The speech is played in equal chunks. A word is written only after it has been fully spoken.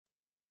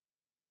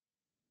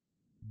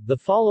The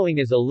following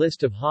is a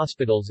list of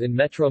hospitals in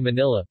Metro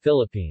Manila,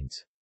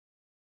 Philippines.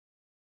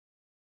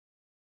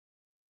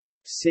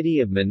 City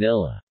of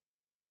Manila.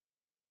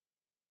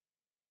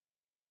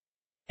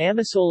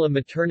 Amasola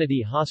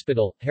Maternity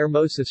Hospital,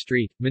 Hermosa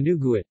Street,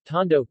 Manuguit,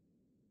 Tondo.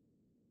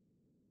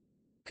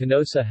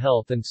 Canosa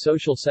Health and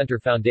Social Center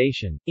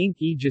Foundation, Inc.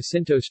 E.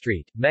 Jacinto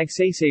Street,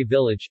 Magsaysay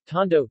Village,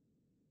 Tondo.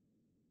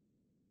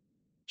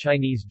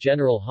 Chinese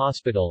General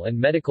Hospital and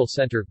Medical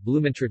Center,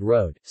 Blumentritt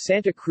Road,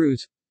 Santa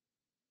Cruz.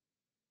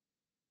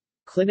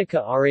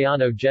 Clinica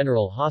Arellano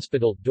General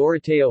Hospital,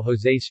 Doroteo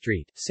Jose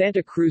Street,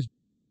 Santa Cruz.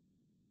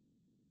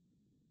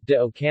 De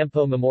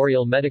Ocampo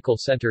Memorial Medical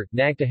Center,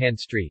 Nagtahan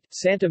Street,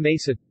 Santa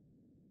Mesa.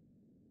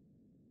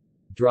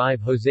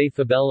 Drive Jose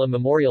Fabella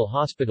Memorial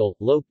Hospital,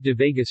 Lope de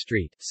Vega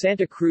Street,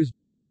 Santa Cruz.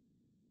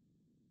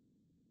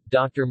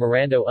 Dr.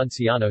 Mirando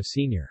Unciano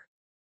Sr.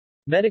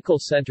 Medical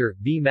Center,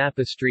 B.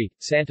 Mapa Street,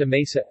 Santa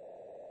Mesa.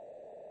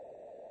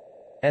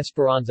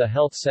 Esperanza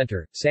Health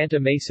Center, Santa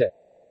Mesa.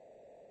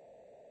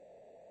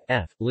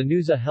 F.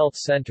 Lanuza Health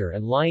Center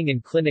and Lying in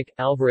Clinic,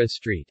 Alvarez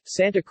Street,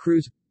 Santa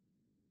Cruz.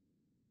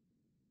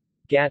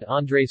 Gat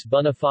Andres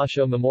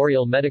Bonifacio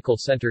Memorial Medical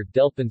Center,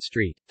 Delpin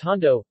Street,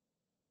 Tondo.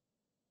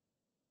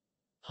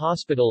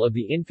 Hospital of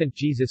the Infant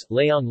Jesus,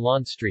 Leong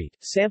Lon Street,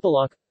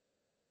 Sampaloc.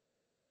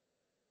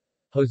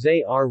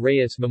 Jose R.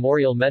 Reyes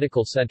Memorial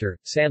Medical Center,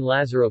 San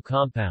Lazaro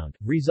Compound,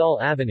 Rizal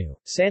Avenue,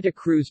 Santa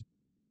Cruz.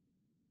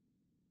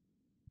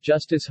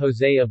 Justice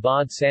Jose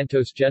Abad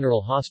Santos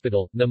General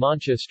Hospital,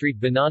 Numancia Street,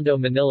 Binondo,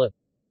 Manila.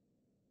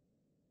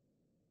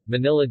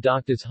 Manila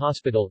Doctors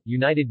Hospital,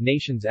 United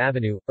Nations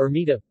Avenue,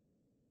 Ermita.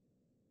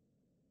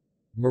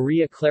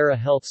 Maria Clara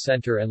Health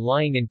Center and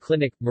Lying in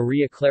Clinic,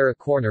 Maria Clara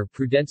Corner,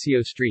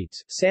 Prudencio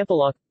Streets,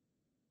 Sampaloc.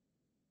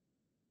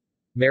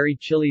 Mary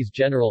Chili's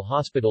General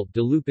Hospital,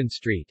 Dalupin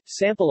Street,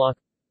 Sampaloc.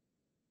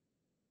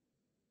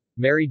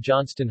 Mary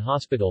Johnston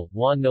Hospital,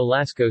 Juan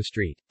Nolasco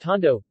Street,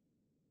 Tondo.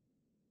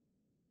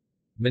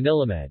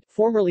 Manilamed,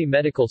 formerly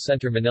Medical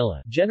Center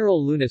Manila,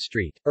 General Luna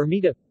Street,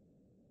 Ermita.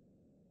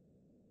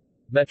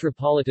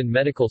 Metropolitan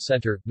Medical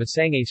Center,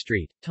 Masangay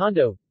Street,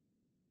 Tondo.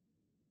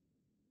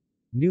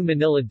 New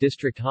Manila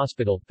District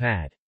Hospital,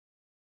 PAD.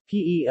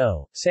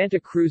 PEO, Santa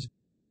Cruz.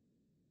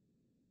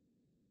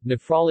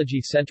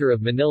 Nephrology Center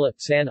of Manila,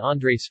 San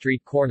Andres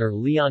Street Corner,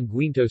 Leon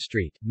Guinto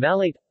Street,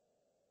 Malate.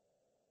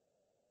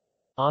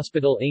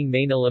 Hospital ng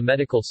Manila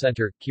Medical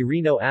Center,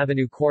 Quirino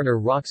Avenue Corner,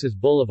 Roxas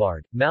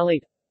Boulevard,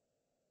 Malate.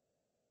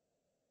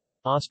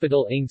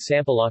 Hospital ng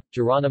Sampaloc,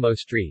 Geronimo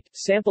Street,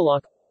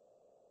 Sampaloc.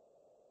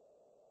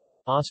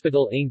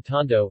 Hospital ng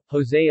Tondo,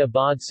 Jose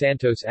Abad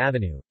Santos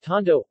Avenue,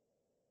 Tondo.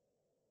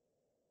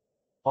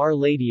 Our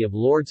Lady of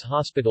Lourdes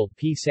Hospital,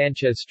 P.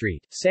 Sanchez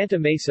Street, Santa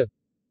Mesa.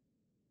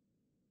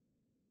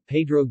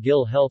 Pedro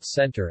Gil Health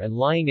Center and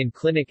Lying in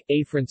Clinic,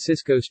 A.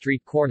 Francisco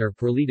Street Corner,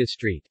 Perlita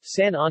Street,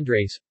 San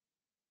Andres.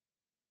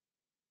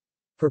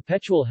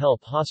 Perpetual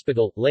Health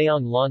Hospital,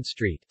 Leong Lon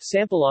Street,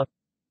 Sampaloc.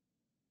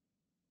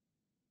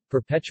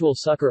 Perpetual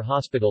Succor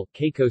Hospital,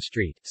 Keiko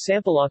Street,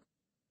 Sampaloc.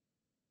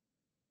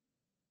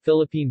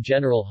 Philippine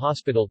General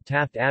Hospital,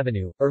 Taft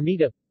Avenue,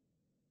 Ermita.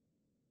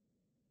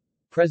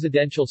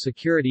 Presidential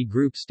Security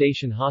Group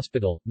Station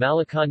Hospital,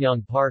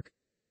 Malacañang Park.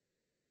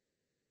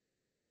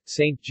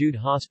 St. Jude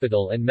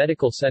Hospital and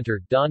Medical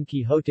Center, Don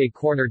Quixote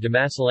Corner,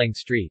 Damasalang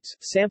Streets,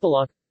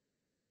 Sampaloc.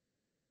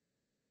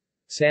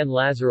 San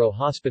Lazaro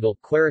Hospital,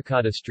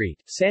 Quiricada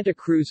Street, Santa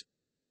Cruz.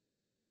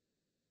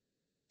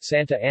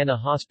 Santa Ana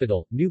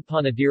Hospital, New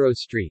Panaderos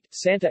Street,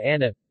 Santa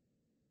Ana.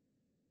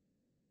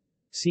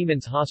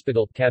 Siemens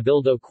Hospital,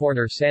 Cabildo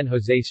Corner, San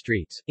Jose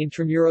Streets,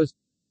 Intramuros.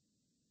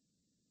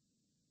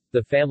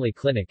 The Family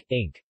Clinic,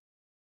 Inc.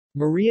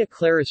 Maria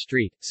Clara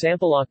Street,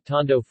 Sampaloc.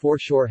 Tondo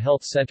Foreshore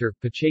Health Center,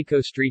 Pacheco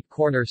Street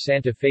Corner,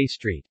 Santa Fe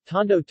Street,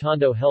 Tondo.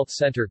 Tondo Health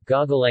Center,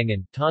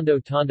 Gagalangan.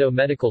 Tondo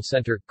Medical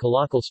Center,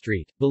 Calakal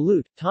Street,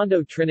 Balut.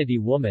 Tondo Trinity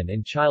Woman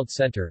and Child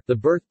Center, The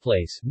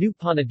Birthplace, New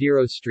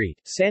Panaderos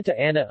Street, Santa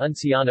Ana.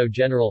 Unciano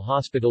General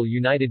Hospital,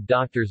 United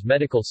Doctors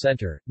Medical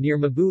Center, near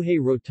Mabuhay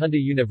Rotunda.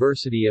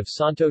 University of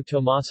Santo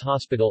Tomas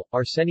Hospital,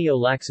 Arsenio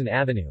Lacson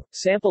Avenue,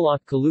 Sampaloc.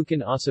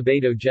 Caloocan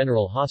Acevedo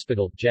General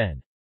Hospital,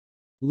 Gen.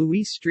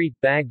 Luis Street,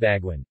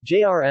 Bagbaguan,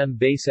 JRM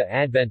Besa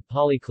Advent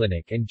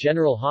Polyclinic and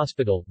General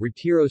Hospital,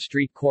 Retiro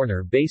Street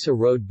Corner, Besa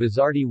Road.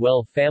 Bizardi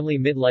Well Family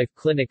Midlife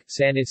Clinic,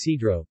 San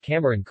Isidro,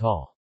 Cameron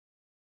Call.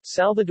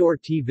 Salvador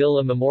T.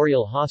 Villa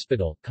Memorial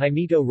Hospital,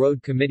 Caimito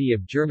Road. Committee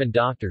of German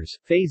Doctors,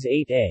 Phase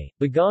 8A,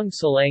 Bagong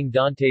Salang.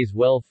 Dantes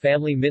Well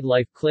Family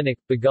Midlife Clinic,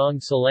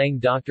 Bagong Salang.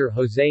 Dr.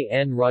 Jose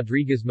N.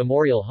 Rodriguez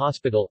Memorial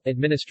Hospital,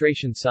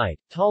 Administration Site,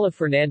 Tala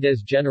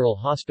Fernandez General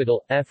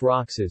Hospital, F.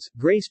 Roxas,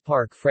 Grace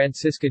Park.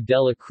 Francisca de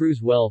la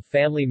Cruz Well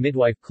Family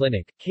Midwife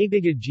Clinic,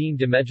 Cabiga Jean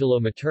de Megelo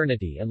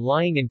Maternity and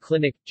Lying in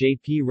Clinic,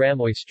 J.P.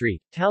 Ramoy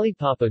Street,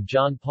 Talipapa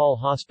John Paul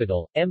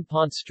Hospital, M.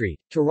 Ponce Street,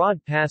 Tarad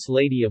Pass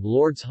Lady of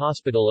Lourdes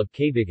Hospital. Hospital of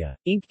Cavite,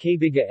 Inc.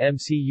 Cavite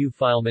MCU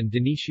Fileman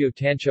Dionisio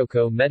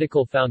Tanchoco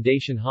Medical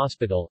Foundation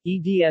Hospital,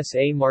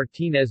 EDSA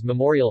Martinez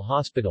Memorial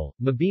Hospital,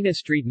 Mabini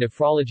Street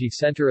Nephrology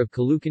Center of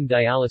Caloocan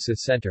Dialysis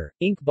Center,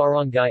 Inc.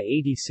 Barangay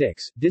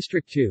 86,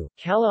 District 2,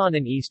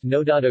 Caloocan East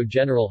Nodado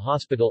General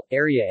Hospital,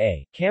 Area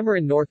A,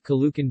 Cameron North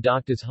Caloocan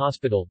Doctors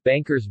Hospital,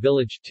 Bankers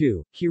Village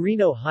 2,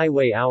 Quirino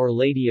Highway Our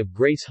Lady of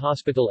Grace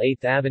Hospital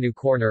 8th Avenue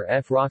Corner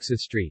F.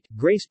 Roxas Street,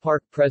 Grace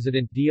Park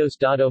President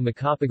Diosdado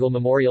Macapagal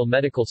Memorial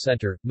Medical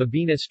Center,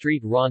 Mabini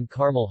Street Ron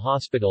Carmel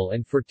Hospital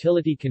and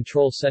Fertility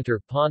Control Center,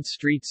 Ponce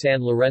Street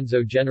San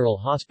Lorenzo General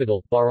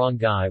Hospital,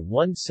 Barangay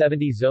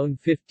 170 Zone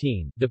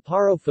 15,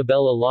 Deparo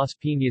Fabella Las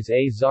Piñas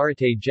A.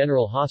 Zarate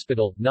General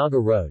Hospital, Naga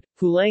Road,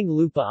 Pulang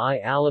Lupa I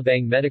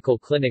Alabang Medical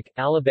Clinic,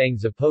 Alabang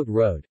Zapote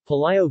Road,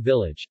 Palayo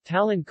Village,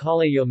 Talan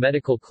Calayo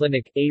Medical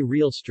Clinic, A.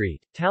 Real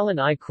Street, Talan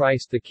I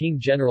Christ the King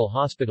General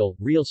Hospital,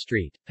 Real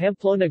Street,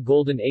 Pamplona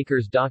Golden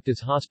Acres Doctors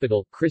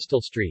Hospital,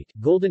 Crystal Street,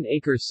 Golden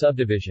Acres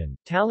Subdivision,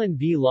 Talan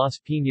V. Las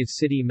Piñas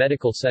City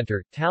Medical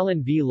Center,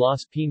 Talan V.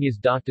 Las Piñas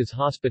Doctors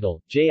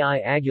Hospital, J.I.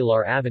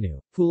 Aguilar Avenue,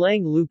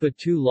 Pulang Lupa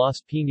 2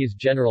 Las Piñas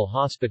General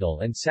Hospital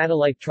and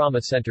Satellite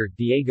Trauma Center,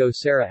 Diego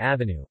Serra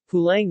Avenue,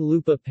 Pulang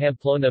Lupa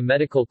Pamplona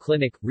Medical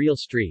Clinic, Real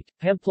Street,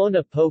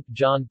 Pamplona Pope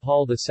John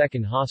Paul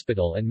II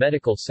Hospital and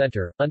Medical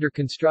Center, under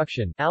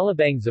construction,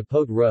 Alabang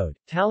Zapote Road,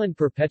 Talan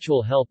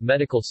Perpetual Health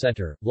Medical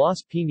Center,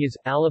 Las Piñas,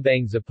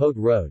 Alabang Zapote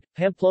Road,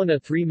 Pamplona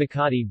 3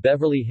 Makati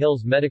Beverly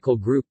Hills Medical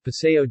Group,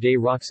 Paseo de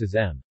Roxas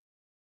M.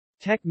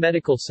 Tech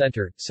Medical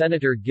Center,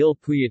 Senator Gil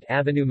Puyat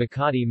Avenue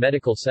Makati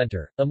Medical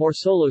Center,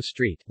 Amorsolo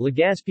Street,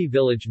 Legazpi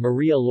Village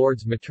Maria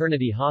Lourdes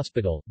Maternity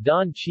Hospital,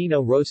 Don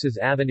Chino Rosas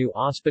Avenue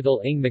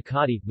Hospital ng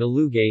Makati,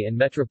 Malugay and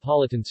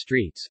Metropolitan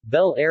Streets,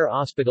 Bel Air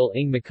Hospital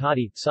ng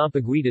Makati,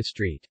 Sampaguita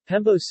Street,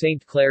 Pembo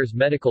St. Clair's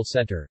Medical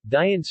Center,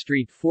 Dian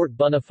Street Fort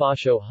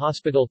Bonifacio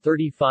Hospital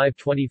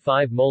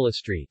 3525 Mola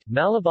Street,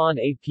 Malabon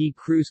AP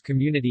Cruz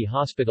Community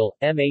Hospital,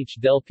 MH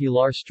Del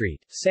Pilar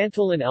Street,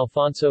 Santolan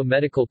Alfonso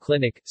Medical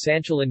Clinic,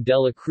 Santolan de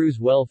la Cruz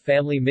Well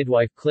Family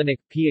Midwife Clinic,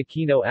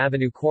 Piaquino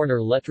Avenue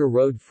Corner Letra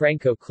Road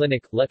Franco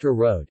Clinic, Letra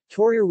Road,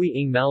 Toriarwi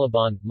ng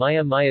Malabon,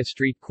 Maya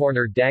Street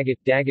Corner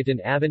Daguitan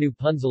Avenue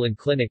Punzalan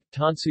Clinic,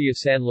 Tansuya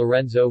San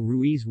Lorenzo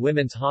Ruiz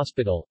Women's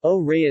Hospital, O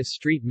Reyes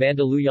Street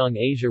Mandaluyong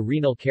Asia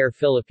Renal Care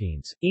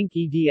Philippines, Inc.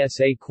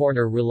 EDSA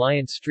Corner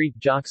Reliance Street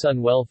Jocsun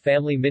Well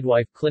Family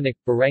Midwife Clinic,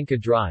 Barranca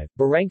Drive,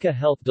 Barranca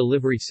Health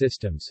Delivery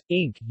Systems,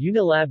 Inc.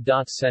 Unilab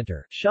Dots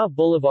Center, Shaw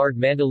Boulevard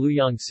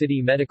Mandaluyong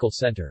City Medical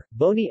Center,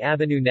 Boni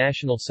Avenue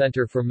National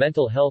Center for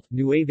Mental Health,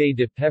 Nueve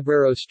de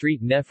Pebrero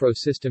Street Nephro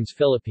Systems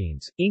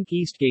Philippines, Inc.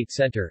 Eastgate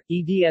Center,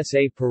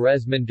 EDSA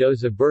Perez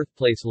Mendoza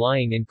Birthplace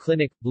Lying in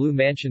Clinic, Blue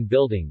Mansion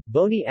Building,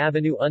 Boni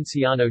Avenue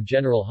Unciano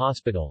General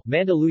Hospital,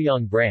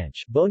 Mandaluyong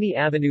Branch, Boni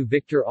Avenue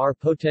Victor R.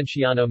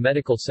 Potenciano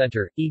Medical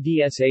Center,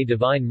 EDSA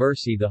Divine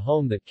Mercy The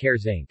Home That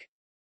Cares Inc.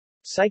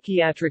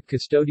 Psychiatric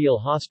Custodial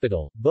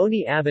Hospital,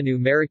 Boni Avenue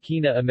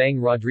Marikina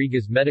Amang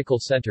Rodriguez Medical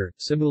Center,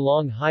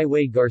 Simulong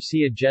Highway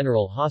Garcia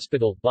General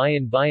Hospital,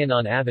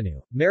 Bayanan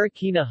Avenue,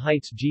 Marikina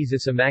Heights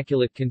Jesus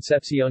Immaculate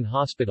Concepcion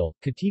Hospital,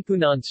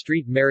 Katipunan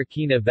Street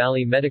Marikina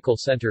Valley Medical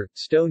Center,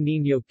 Sto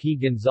Niño P.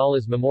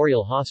 Gonzalez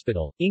Memorial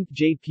Hospital, Inc.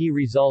 J. P.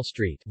 Rizal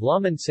Street,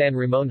 Laman San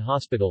Ramon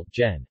Hospital,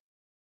 Gen.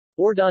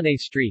 Ordane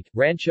Street,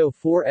 Rancho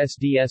 4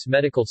 SDS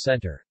Medical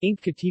Center,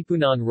 Inc.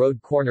 Katipunan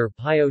Road Corner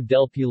Payo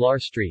del Pilar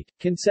Street,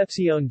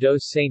 Concepcion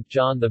dos St.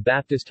 John the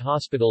Baptist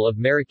Hospital of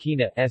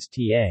Marikina,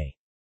 Sta.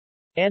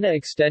 Ana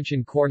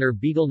Extension Corner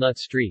Betelnut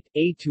Street,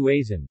 A.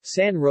 Tuazon,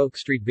 San Roque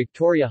Street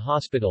Victoria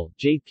Hospital,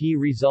 J.P.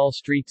 Rizal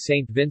Street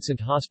St.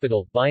 Vincent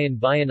Hospital,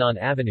 Bayanan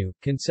Avenue,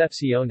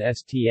 Concepcion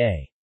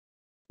Sta.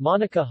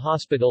 Monica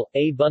Hospital,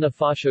 A.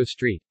 Bonifacio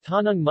Street,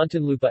 Tanang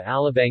Muntinlupa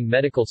Alabang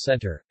Medical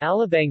Center,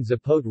 Alabang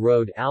Zapote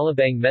Road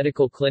Alabang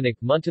Medical Clinic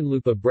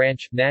Muntinlupa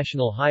Branch,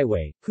 National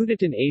Highway,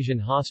 Putitan Asian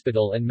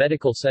Hospital and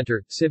Medical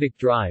Center, Civic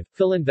Drive,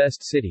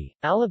 Philinvest City,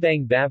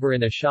 Alabang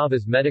Babaran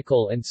Chavez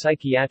Medical and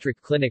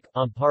Psychiatric Clinic,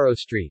 Amparo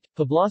Street,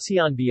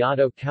 Poblacion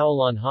Beato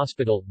Caolan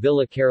Hospital,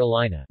 Villa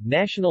Carolina,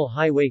 National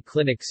Highway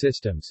Clinic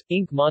Systems,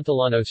 Inc.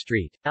 Montellano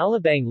Street,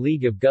 Alabang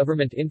League of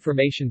Government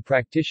Information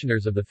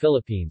Practitioners of the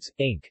Philippines,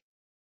 Inc.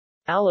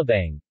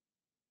 Alabang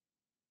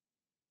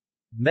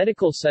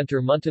Medical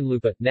Center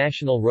Muntinlupa,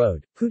 National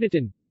Road,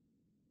 Putitan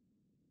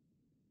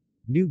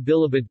New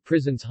Bilibid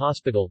Prisons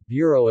Hospital,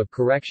 Bureau of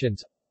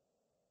Corrections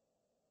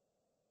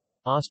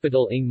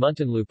Hospital ng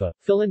Muntinlupa,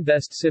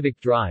 Philinvest Civic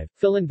Drive,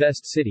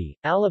 Philinvest City,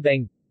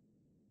 Alabang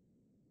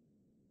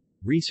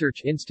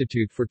Research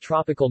Institute for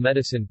Tropical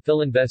Medicine,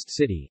 Philinvest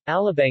City,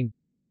 Alabang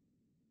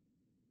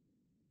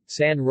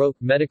San Roque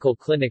Medical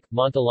Clinic,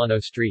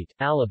 Montellano Street,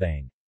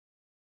 Alabang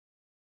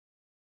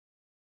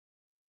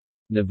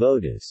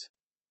Navotas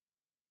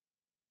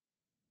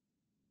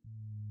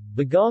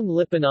Bagong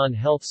Lipunan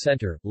Health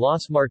Center,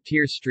 Los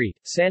Martires Street,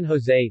 San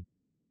Jose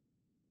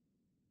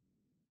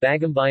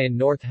Bagumbayan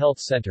North Health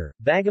Center,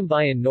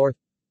 Bagumbayan North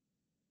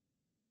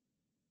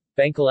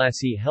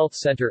Bangkalasi Health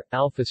Center,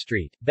 Alpha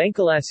Street,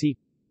 Bangkalasi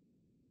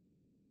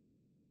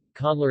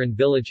Conlaran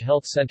Village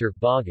Health Center,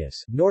 Baguio,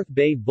 North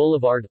Bay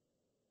Boulevard.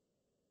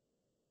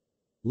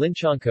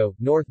 Linchanco,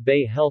 North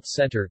Bay Health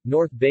Center,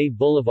 North Bay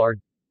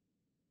Boulevard.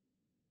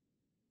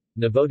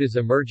 Navotas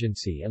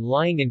Emergency and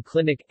Lying-in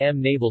Clinic, M.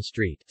 Naval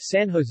Street,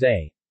 San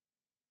Jose.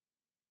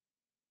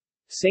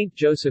 St.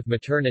 Joseph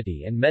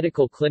Maternity and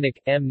Medical Clinic,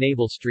 M.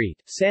 Naval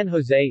Street, San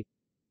Jose.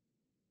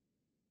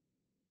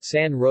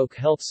 San Roque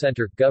Health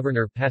Center,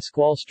 Governor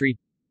Pascual Street.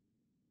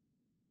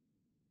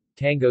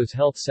 Tangos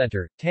Health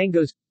Center,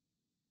 Tangos.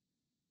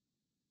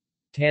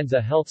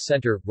 Tanza Health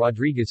Center,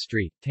 Rodriguez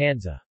Street,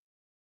 Tanza.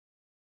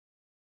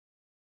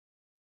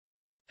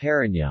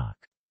 Parañaque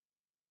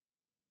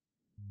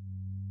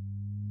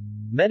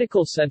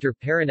Medical Center,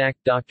 Parañaque.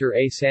 Dr.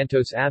 A.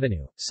 Santos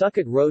Avenue,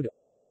 Sucat Road.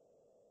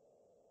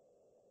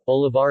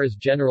 Olivares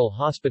General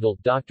Hospital,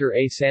 Dr.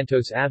 A.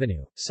 Santos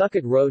Avenue,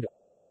 Sucat Road.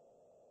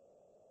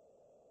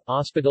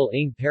 Hospital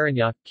ng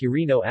Parañaque,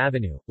 Quirino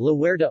Avenue, La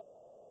Huerta.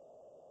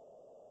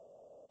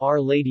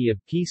 Our Lady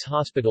of Peace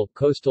Hospital,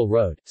 Coastal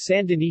Road,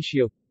 San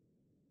Dionisio.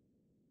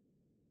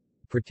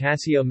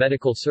 Protasio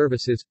Medical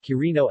Services,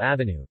 Quirino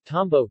Avenue,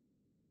 Tambo.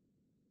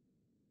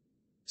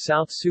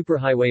 South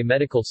Superhighway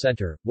Medical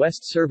Center,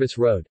 West Service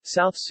Road,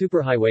 South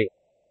Superhighway.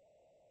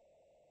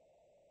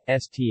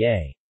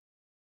 Sta.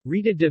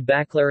 Rita de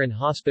Baclaran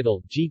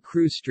Hospital, G.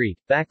 Cruz Street,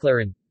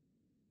 Baclaran.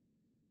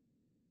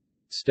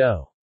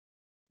 Sto.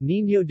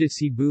 Niño de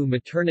Cebu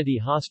Maternity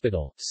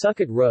Hospital,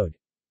 Sucat Road.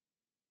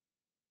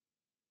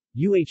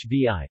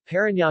 UHBI,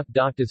 Parañaque.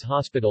 Doctors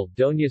Hospital,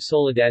 Doña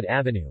Soledad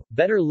Avenue,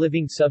 Better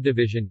Living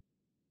Subdivision.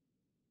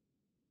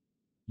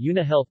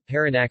 UniHealth,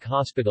 Parañaque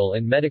Hospital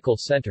and Medical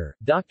Center,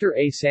 Dr.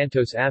 A.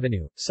 Santos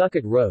Avenue,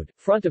 Sucat Road,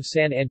 front of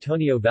San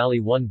Antonio Valley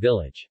 1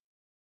 Village.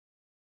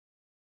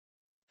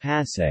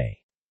 Pasay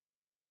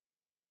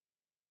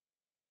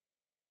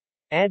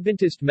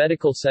Adventist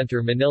Medical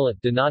Center, Manila,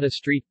 Donata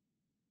Street.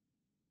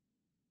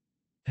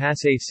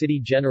 Pasay City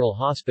General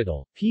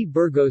Hospital, P.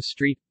 Burgos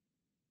Street.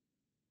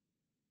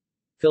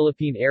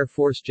 Philippine Air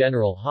Force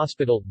General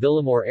Hospital,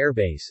 Villamor Air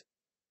Base.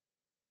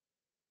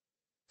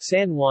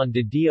 San Juan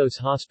de Dios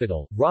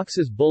Hospital,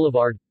 Roxas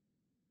Boulevard.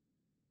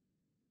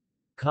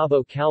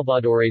 Cabo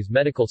Calvadores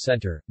Medical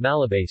Center,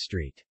 Malabay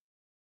Street.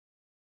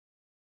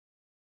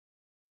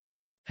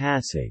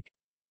 Pasig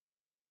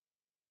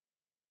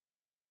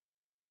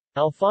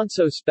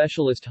Alfonso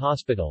Specialist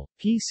Hospital,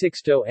 P.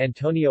 Sixto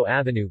Antonio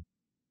Avenue.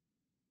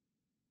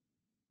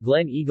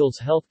 Glen Eagles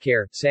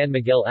Healthcare, San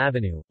Miguel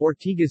Avenue,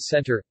 Ortigas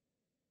Center.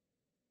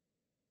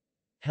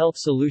 Health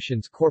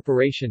Solutions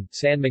Corporation,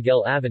 San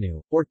Miguel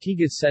Avenue,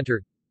 Ortigas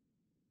Center.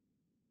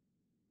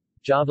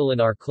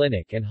 Javelinar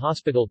Clinic and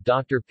Hospital,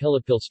 Dr.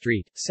 Pilapil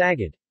Street,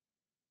 Sagad.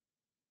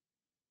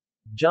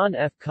 John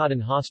F. Cotton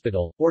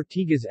Hospital,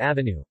 Ortigas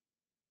Avenue.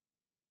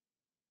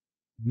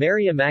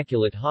 Mary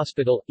Immaculate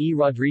Hospital, E.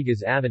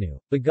 Rodriguez Avenue,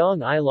 Bagong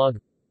Ilog.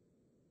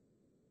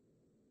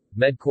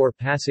 Medcor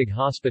Pasig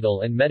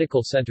Hospital and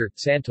Medical Center,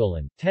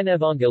 Santolan, 10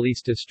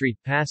 Evangelista Street,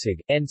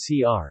 Pasig,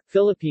 NCR,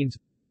 Philippines.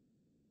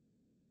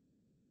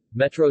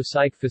 Metro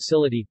Psych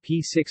Facility,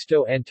 P.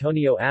 Sixto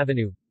Antonio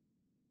Avenue.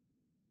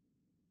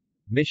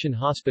 Mission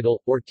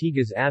Hospital,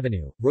 Ortigas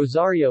Avenue,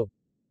 Rosario.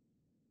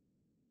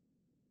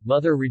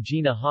 Mother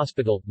Regina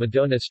Hospital,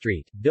 Madonna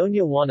Street,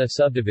 Doña Juana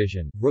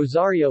Subdivision,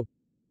 Rosario.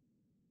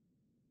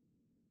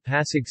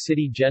 Pasig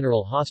City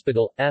General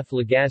Hospital, F.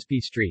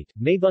 Legazpi Street,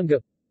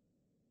 Maybunga.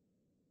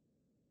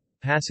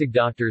 Pasig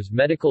Doctors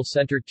Medical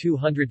Center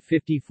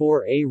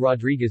 254A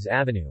Rodriguez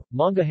Avenue,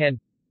 Mangahan.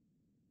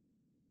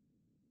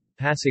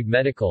 Pasig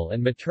Medical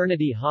and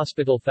Maternity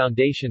Hospital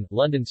Foundation,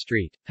 London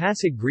Street,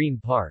 Pasig Green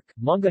Park,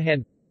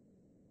 Mangahan.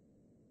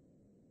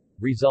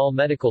 Rizal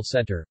Medical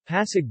Center,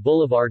 Pasig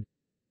Boulevard.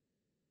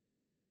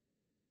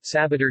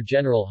 Sabater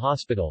General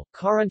Hospital,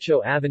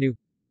 Caruncho Avenue.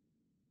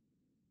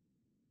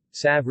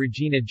 Sav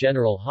Regina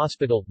General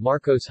Hospital,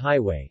 Marcos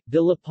Highway,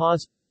 De La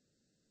Paz.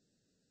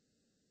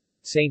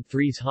 St.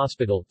 Threes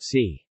Hospital,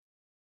 C.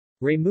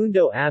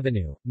 Raimundo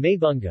Avenue,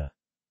 Maybunga.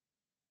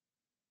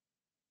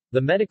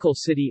 The Medical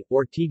City,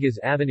 Ortigas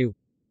Avenue.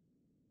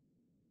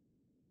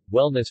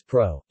 Wellness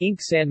Pro,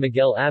 Inc. San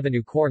Miguel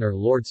Avenue corner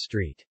Lord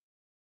Street.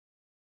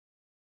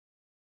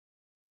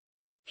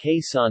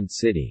 Quezon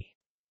City.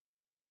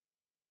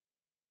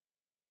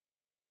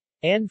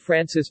 Anne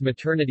Francis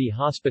Maternity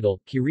Hospital,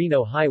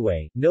 Quirino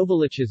Highway,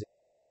 Novaliches.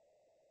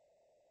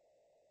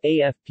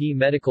 AFP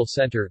Medical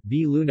Center,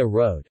 B. Luna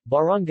Road,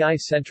 Barangay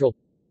Central.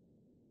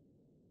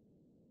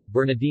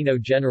 Bernardino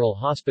General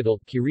Hospital,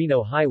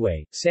 Quirino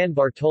Highway, San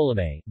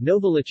Bartolome,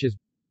 Novaliches.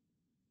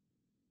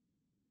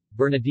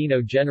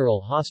 Bernardino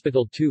General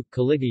Hospital 2,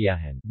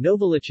 Caligayahan,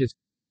 Novaliches.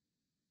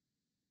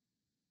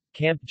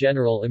 Camp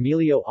General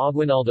Emilio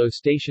Aguinaldo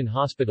Station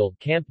Hospital,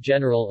 Camp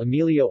General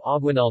Emilio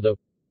Aguinaldo.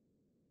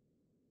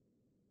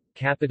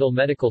 Capital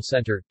Medical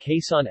Center,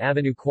 Quezon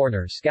Avenue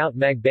corner Scout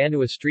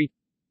Magbanua Street.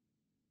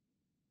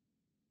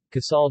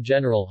 Casal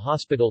General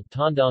Hospital,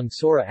 Tandang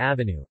Sora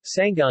Avenue,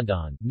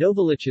 Sangandan,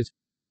 Novaliches.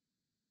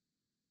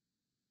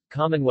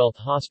 Commonwealth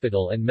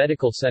Hospital and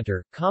Medical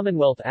Center,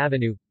 Commonwealth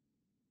Avenue.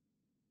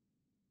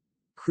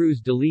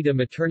 Cruz de Lida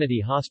Maternity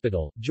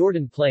Hospital,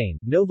 Jordan Plain,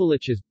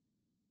 Novaliches.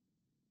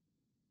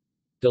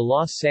 De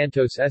Los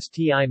Santos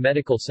STI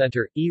Medical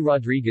Center, E.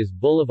 Rodriguez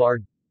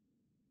Boulevard.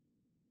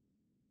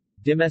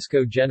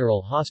 Dimesco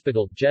General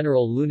Hospital,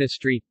 General Luna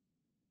Street.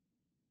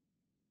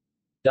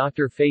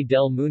 Dr. Fe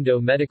del Mundo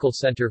Medical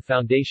Center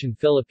Foundation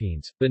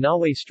Philippines,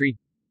 Banawe Street.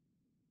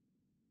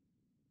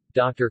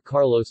 Dr.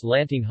 Carlos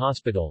Lanting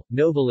Hospital,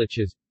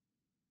 Novaliches.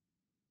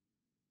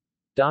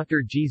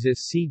 Dr.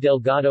 Jesus C.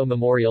 Delgado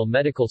Memorial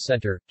Medical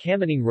Center,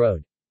 Camaning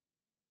Road.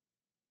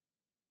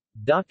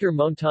 Dr.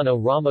 Montano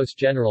Ramos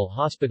General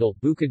Hospital,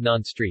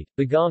 Bukidnon Street,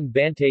 Bagong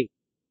Bante.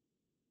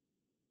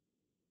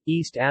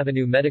 East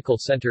Avenue Medical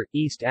Center,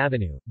 East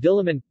Avenue,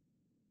 Diliman.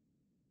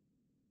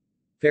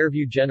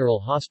 Fairview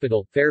General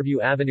Hospital, Fairview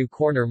Avenue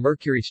Corner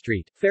Mercury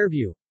Street,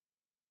 Fairview.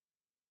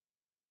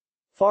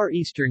 Far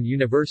Eastern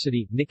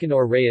University,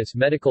 Nicanor Reyes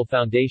Medical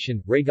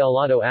Foundation,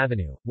 Regalado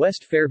Avenue,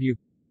 West Fairview.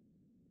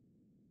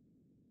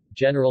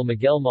 General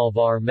Miguel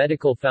Malvar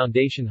Medical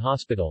Foundation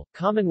Hospital,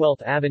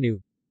 Commonwealth Avenue.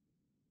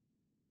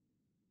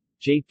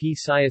 J.P.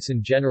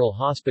 Siason General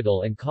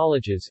Hospital and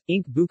Colleges,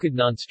 Inc.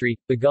 Bukidnon Street,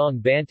 Bagong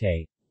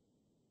Bante.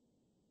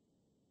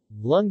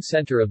 Lung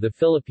Center of the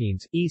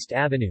Philippines, East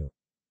Avenue.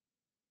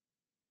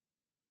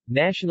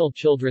 National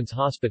Children's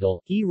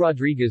Hospital, E.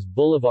 Rodriguez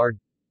Boulevard.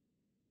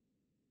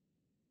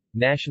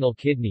 National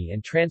Kidney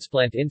and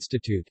Transplant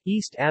Institute,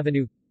 East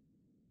Avenue.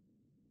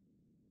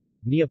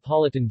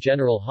 Neapolitan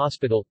General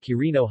Hospital,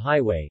 Quirino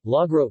Highway,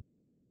 Logro.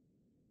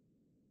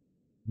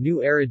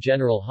 New Era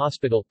General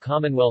Hospital,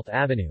 Commonwealth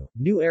Avenue,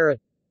 New Era.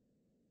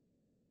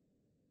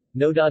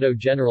 Nodado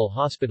General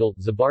Hospital,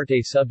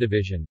 Zabarte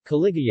Subdivision,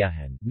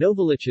 Caligayahan,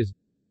 Novaliches.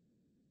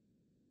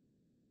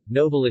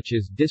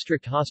 Novaliches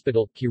District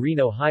Hospital,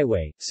 Quirino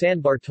Highway,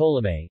 San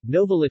Bartolome,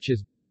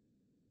 Novaliches.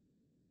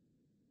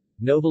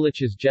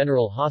 Novaliches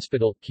General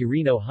Hospital,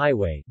 Quirino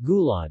Highway,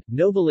 Gulad,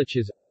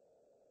 Novaliches.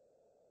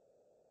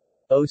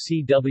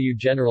 OCW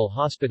General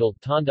Hospital,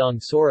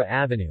 Tandang Sora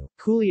Avenue,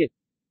 Culiat.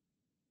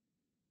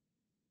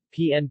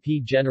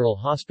 PNP General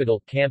Hospital,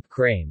 Camp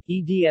Crame,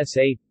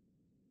 EDSA.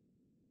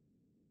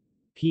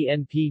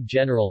 PNP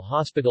General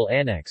Hospital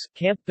Annex,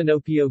 Camp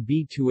Pinopio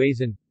B.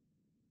 Tuazon.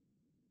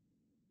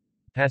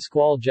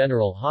 Pascual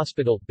General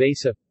Hospital,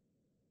 Besa.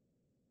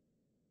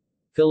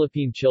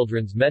 Philippine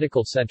Children's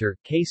Medical Center,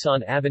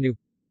 Quezon Avenue.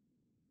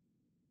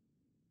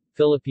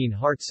 Philippine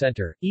Heart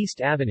Center, East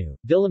Avenue,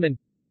 Diliman.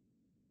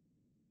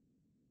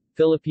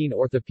 Philippine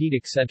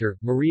Orthopedic Center,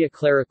 Maria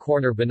Clara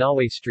Corner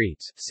Banawe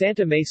Streets,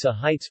 Santa Mesa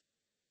Heights.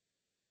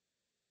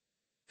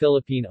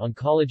 Philippine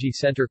Oncology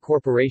Center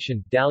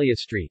Corporation, Dahlia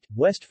Street,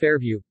 West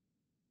Fairview.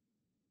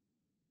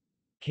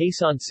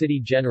 Quezon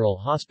City General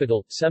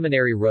Hospital,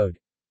 Seminary Road.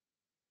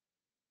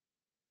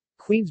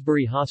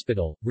 Queensbury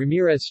Hospital,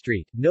 Ramirez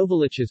Street,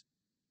 Novaliches.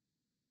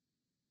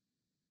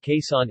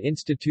 Quezon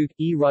Institute,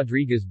 E.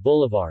 Rodriguez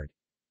Boulevard.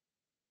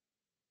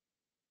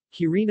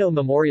 Quirino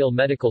Memorial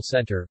Medical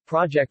Center,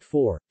 Project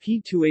 4,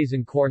 P.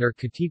 Tuazon Corner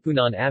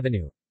Katipunan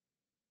Avenue.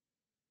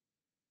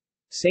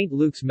 St.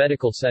 Luke's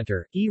Medical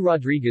Center, E.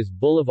 Rodriguez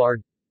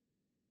Boulevard.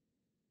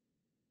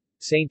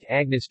 St.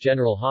 Agnes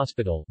General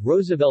Hospital,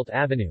 Roosevelt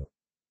Avenue.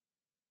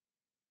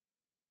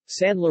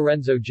 San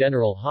Lorenzo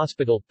General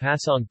Hospital,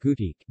 Pasong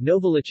Putik,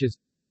 Novaliches.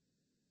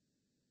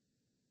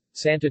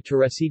 Santa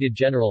Teresita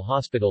General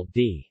Hospital,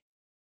 D.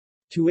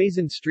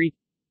 Tuazon Street.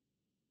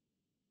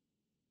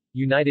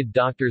 United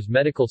Doctors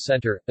Medical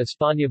Center,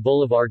 España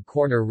Boulevard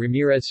Corner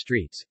Ramirez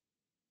Streets.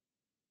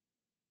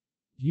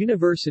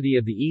 University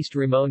of the East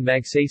Ramon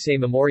Magsaysay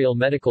Memorial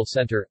Medical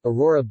Center,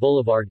 Aurora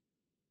Boulevard.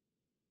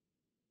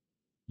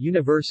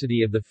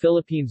 University of the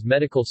Philippines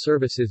Medical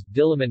Services,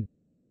 Diliman.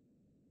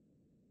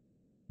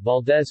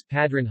 Valdez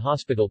Padron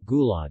Hospital,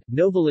 Gulad,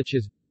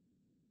 Novaliches.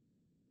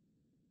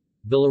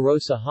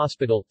 Villarosa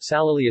Hospital,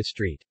 Salalia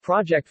Street,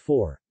 Project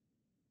 4.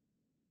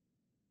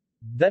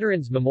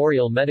 Veterans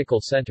Memorial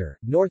Medical Center,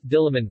 North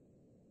Diliman.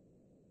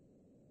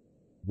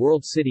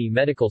 World City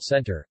Medical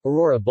Center,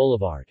 Aurora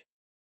Boulevard.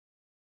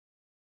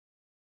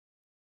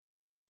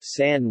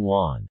 San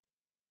Juan.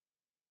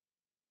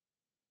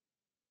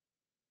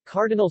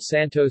 Cardinal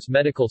Santos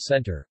Medical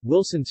Center,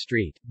 Wilson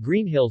Street,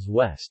 Green Hills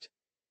West.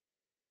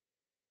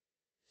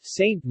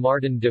 St.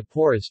 Martin de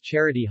Porres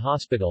Charity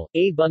Hospital,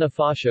 A.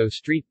 Bonifacio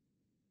Street.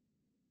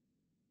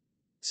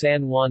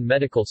 San Juan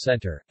Medical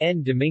Center,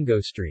 N. Domingo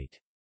Street.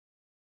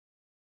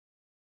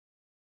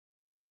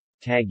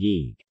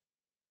 Taguig.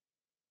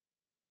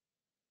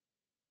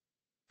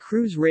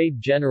 Cruz Raid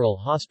General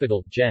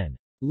Hospital, Gen.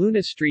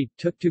 Luna Street,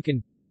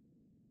 Tuktukan.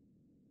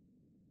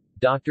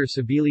 Dr.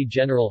 Sabili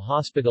General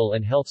Hospital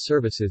and Health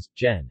Services,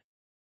 Gen.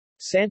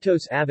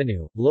 Santos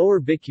Avenue, Lower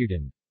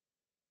Bicutan.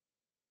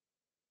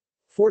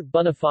 Fort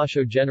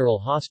Bonifacio General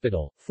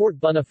Hospital, Fort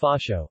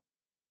Bonifacio.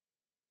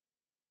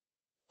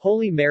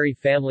 Holy Mary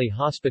Family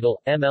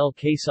Hospital, ML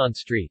Quezon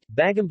Street,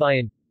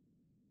 Bagumbayan.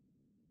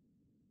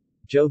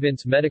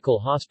 Jovins Medical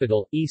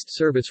Hospital, East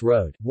Service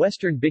Road,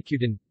 Western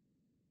Bicutan.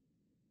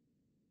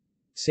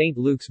 St.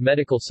 Luke's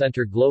Medical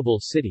Center Global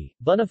City,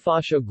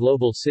 Bonifacio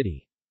Global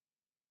City.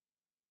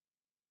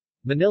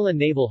 Manila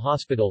Naval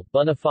Hospital,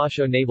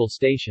 Bonifacio Naval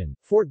Station,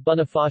 Fort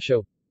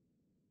Bonifacio.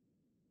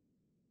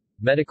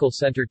 Medical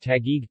Center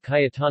Taguig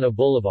Cayetano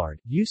Boulevard,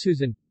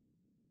 Ususan.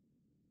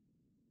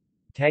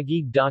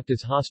 Taguig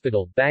Doctors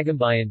Hospital,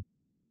 Bagumbayan.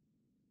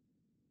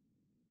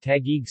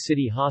 Taguig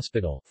City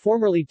Hospital,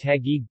 formerly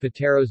Taguig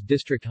Pateros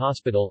District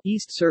Hospital,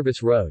 East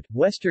Service Road,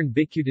 Western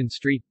Bicutan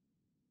Street.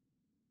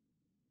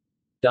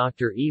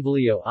 Dr.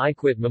 Evelio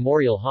Iquit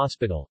Memorial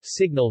Hospital,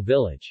 Signal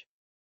Village.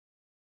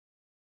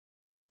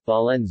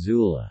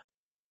 Valenzuela.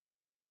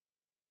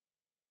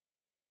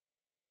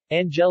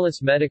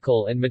 Angeles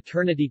Medical and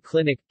Maternity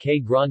Clinic, K.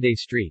 Grande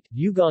Street,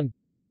 Ugong.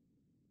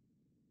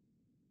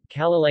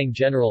 Calalang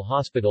General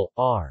Hospital,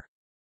 R.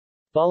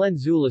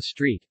 Valenzuela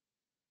Street.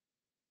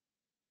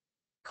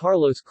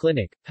 Carlos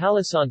Clinic,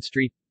 Palasan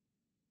Street.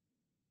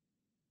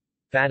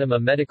 Fatima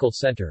Medical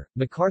Center,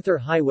 MacArthur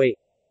Highway.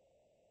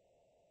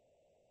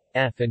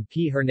 F. and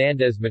P.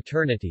 Hernandez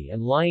Maternity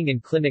and Lying-in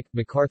Clinic,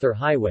 MacArthur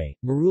Highway,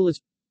 Marulas.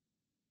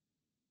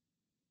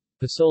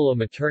 Pasolo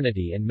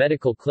Maternity and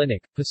Medical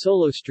Clinic,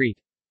 Pasolo Street.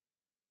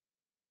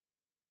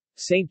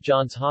 St.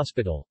 John's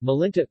Hospital,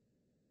 Malinta.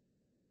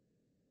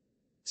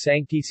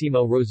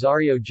 Sanctissimo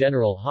Rosario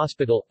General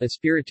Hospital,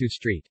 Espiritu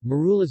Street,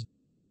 Marulas.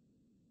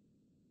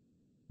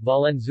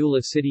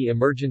 Valenzuela City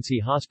Emergency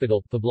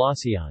Hospital,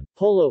 Poblacion,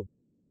 Polo.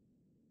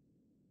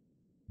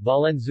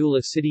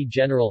 Valenzuela City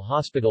General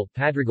Hospital,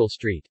 Padrigal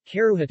Street,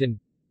 Caruhatan.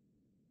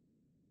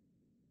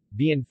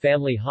 Bien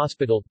Family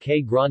Hospital,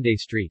 K. Grande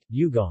Street,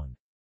 Ugong.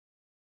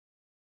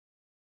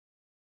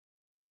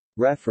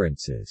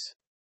 References.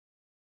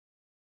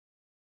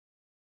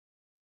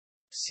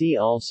 See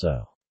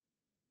also: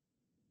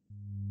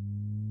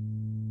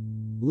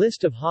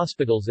 List of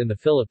hospitals in the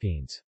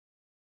Philippines.